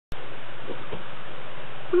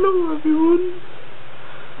Hello everyone,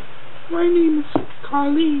 my name is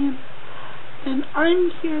Coleen, and I'm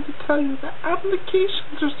here to tell you that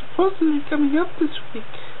applications are supposedly coming up this week.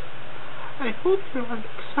 I hope you're all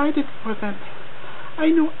excited for them. I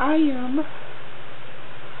know I am.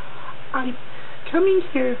 I'm coming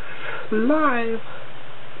here live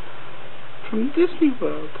from Disney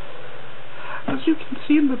World. As you can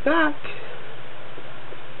see in the back,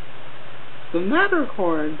 the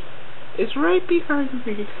Matterhorn is right behind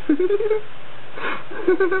me.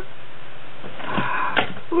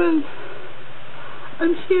 Well,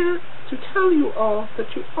 I'm here to tell you all that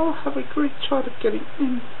you all have a great shot of getting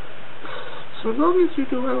in, so long as you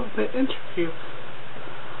do well in the interview.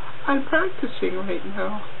 I'm practicing right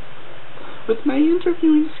now with my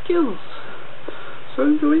interviewing skills, so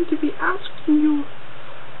I'm going to be asking you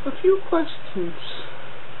a few questions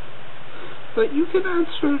that you can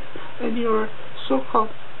answer in your so-called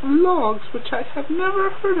vlogs, which I have never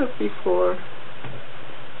heard of before,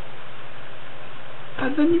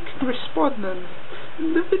 and then you can respond them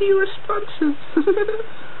in the video responses.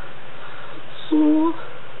 So,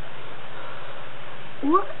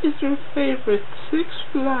 what is your favorite Six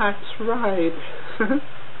Flags ride?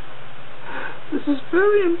 This is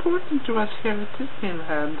very important to us here at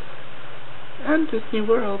Disneyland and Disney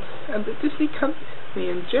World and the Disney company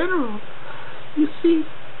in general. You see,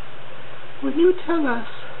 when you tell us,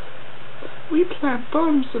 we plant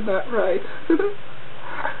bombs in that ride.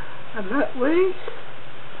 And that way,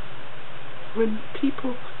 when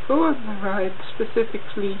people go on the ride,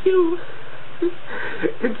 specifically you,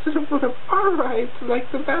 instead of one of our rides,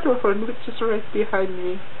 like the Matterhorn, which is right behind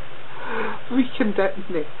me, we can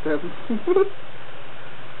detonate them.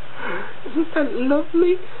 Isn't that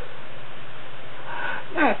lovely?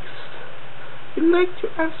 Next, I'd like to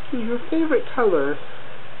ask you your favorite color.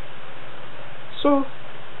 So,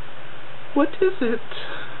 what is it?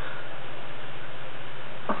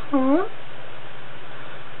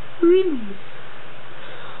 Really?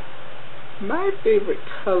 My favorite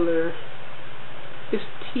color is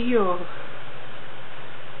teal.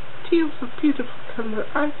 Teal's a beautiful color,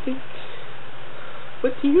 I think.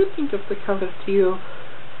 What do you think of the color teal?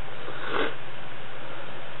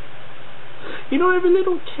 You know, I really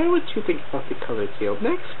don't care what you think about the color teal.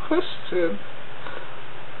 Next question.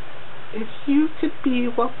 If you could be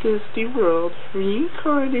Walt Disney World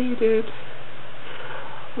reincarnated,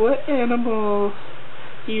 what animal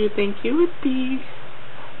do you think you would be,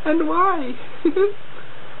 and why?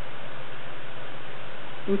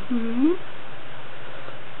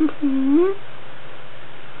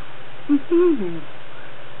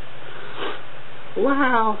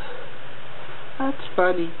 Wow, that's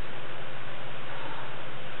funny.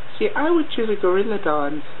 See, I would choose a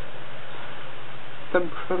gorilladon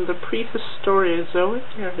from the prehistoric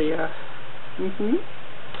area.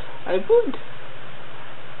 I would.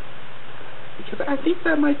 Because I think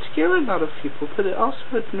that might scare a lot of people, but it also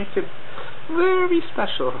would make it very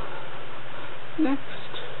special. Next.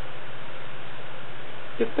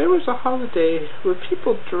 If there was a holiday where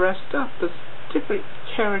people dressed up as different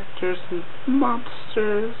characters and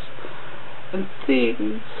monsters and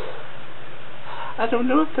things, I don't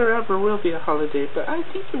know if there ever will be a holiday, but I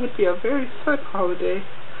think it would be a very fun holiday.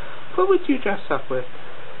 What would you dress up with?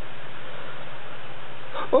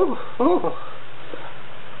 Oh,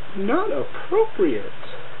 not appropriate.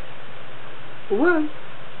 What?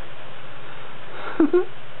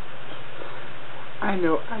 I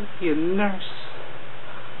know, I'd be a nurse.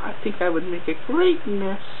 I think I would make a great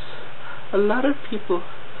nurse. A lot of people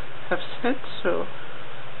have said so.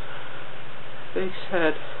 They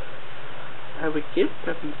said I would give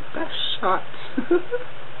them the best shot.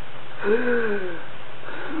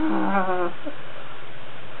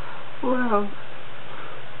 Well,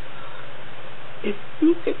 if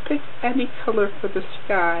you could pick any color for the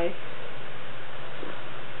sky,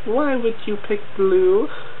 why would you pick blue?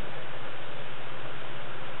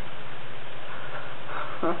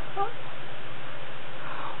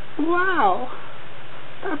 Wow,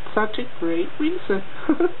 that's such a great reason.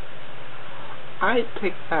 I'd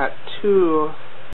pick that too.